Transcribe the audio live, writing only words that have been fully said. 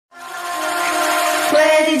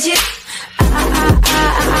Where did you?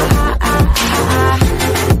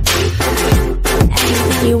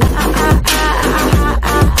 Anything you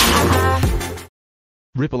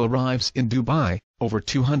Ripple arrives in Dubai, over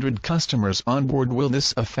 200 customers on board. Will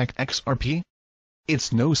this affect XRP?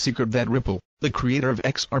 It's no secret that Ripple, the creator of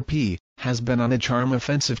XRP, has been on a charm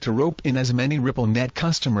offensive to rope in as many RippleNet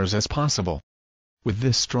customers as possible. With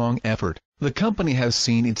this strong effort, the company has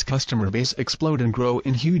seen its customer base explode and grow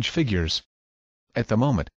in huge figures. At the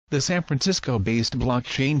moment, the San Francisco-based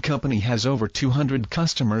blockchain company has over 200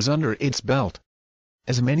 customers under its belt.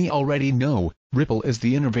 As many already know, Ripple is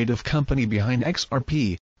the innovative company behind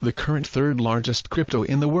XRP, the current third largest crypto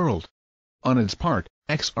in the world. On its part,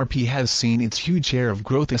 XRP has seen its huge share of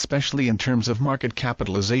growth, especially in terms of market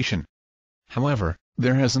capitalization. However,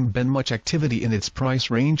 there hasn't been much activity in its price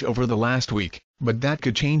range over the last week, but that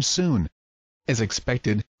could change soon. As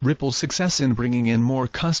expected, Ripple's success in bringing in more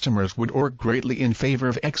customers would work greatly in favor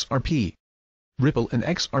of XRP. Ripple and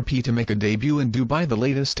XRP to make a debut in Dubai. The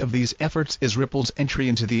latest of these efforts is Ripple's entry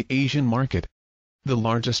into the Asian market. The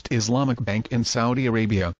largest Islamic bank in Saudi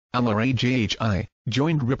Arabia, Al-Rajhi,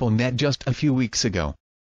 joined RippleNet just a few weeks ago.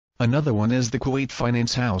 Another one is the Kuwait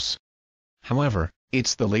Finance House. However,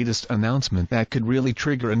 it's the latest announcement that could really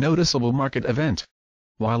trigger a noticeable market event.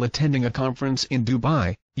 While attending a conference in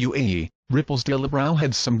Dubai, UAE, Ripple's Dilip Rao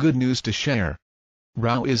had some good news to share.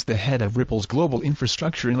 Rao is the head of Ripple's Global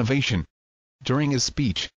Infrastructure Innovation. During his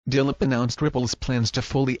speech, Dilip announced Ripple's plans to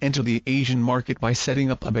fully enter the Asian market by setting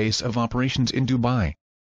up a base of operations in Dubai.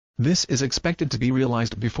 This is expected to be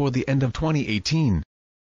realized before the end of 2018.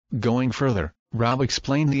 Going further, Rao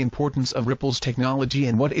explained the importance of Ripple's technology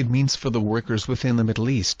and what it means for the workers within the Middle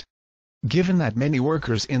East. Given that many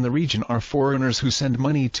workers in the region are foreigners who send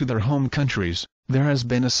money to their home countries, there has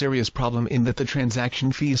been a serious problem in that the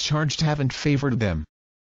transaction fees charged haven't favored them.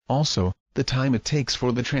 Also, the time it takes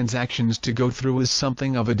for the transactions to go through is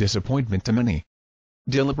something of a disappointment to many.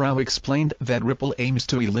 Dilip Rao explained that Ripple aims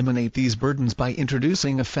to eliminate these burdens by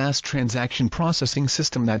introducing a fast transaction processing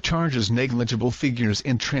system that charges negligible figures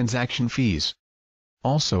in transaction fees.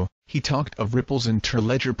 Also, he talked of Ripple's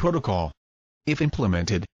Interledger protocol. If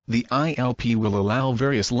implemented, the ILP will allow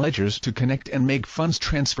various ledgers to connect and make funds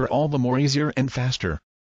transfer all the more easier and faster.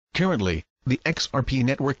 Currently, the XRP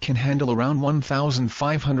network can handle around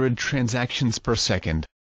 1,500 transactions per second.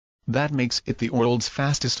 That makes it the world's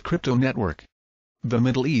fastest crypto network. The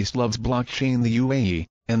Middle East loves blockchain. The UAE,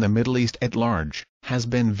 and the Middle East at large, has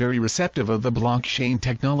been very receptive of the blockchain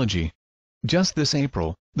technology. Just this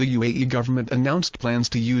April, the UAE government announced plans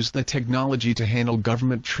to use the technology to handle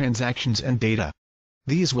government transactions and data.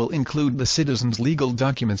 These will include the citizens' legal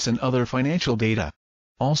documents and other financial data.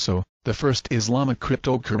 Also, the first Islamic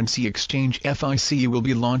cryptocurrency exchange (FIC) will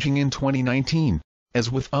be launching in 2019. As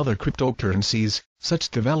with other cryptocurrencies, such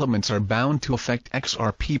developments are bound to affect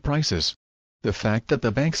XRP prices. The fact that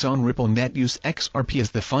the banks on RippleNet use XRP as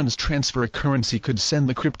the funds transfer currency could send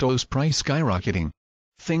the crypto's price skyrocketing.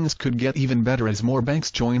 Things could get even better as more banks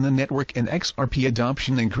join the network and XRP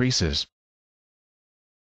adoption increases.